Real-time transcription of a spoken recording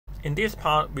In this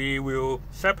part, we will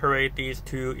separate these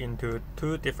two into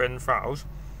two different files.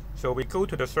 So we go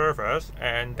to the servers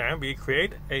and then we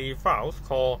create a file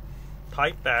called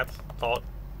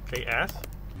typeDefs.js.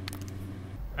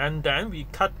 And then we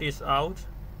cut this out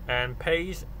and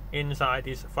paste inside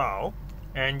this file.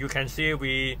 And you can see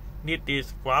we need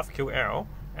this GraphQL.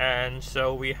 And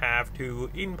so we have to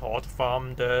import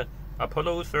from the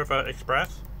Apollo Server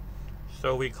Express.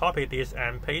 So we copy this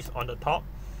and paste on the top.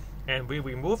 And we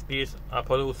remove this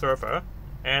Apollo server,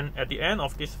 and at the end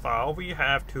of this file we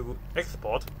have to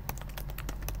export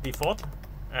default,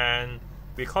 and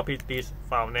we copy this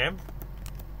file name,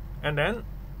 and then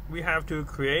we have to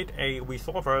create a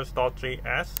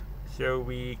resolvers.js. So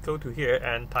we go to here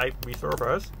and type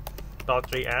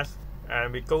resolvers.js,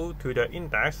 and we go to the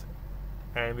index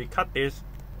and we cut this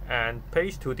and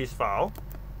paste to this file,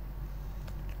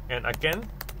 and again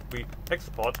we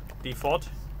export default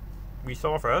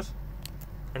resolvers,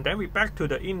 and then we back to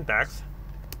the index.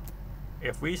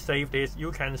 If we save this,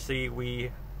 you can see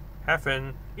we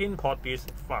haven't import this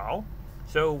file,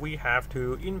 so we have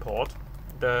to import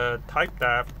the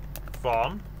typedef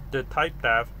from the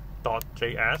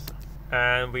typedef.js,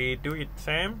 and we do it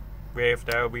same with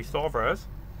the resolvers.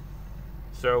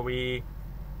 So we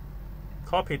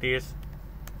copy this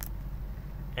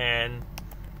and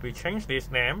we change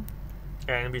this name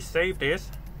and we save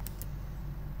this.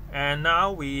 And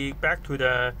now we back to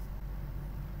the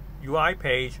UI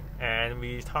page and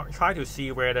we try to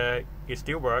see whether it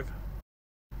still works.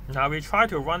 Now we try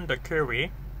to run the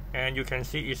query and you can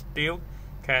see it still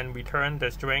can return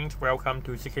the string welcome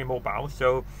to CK Mobile,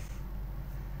 so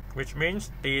which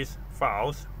means these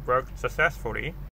files work successfully.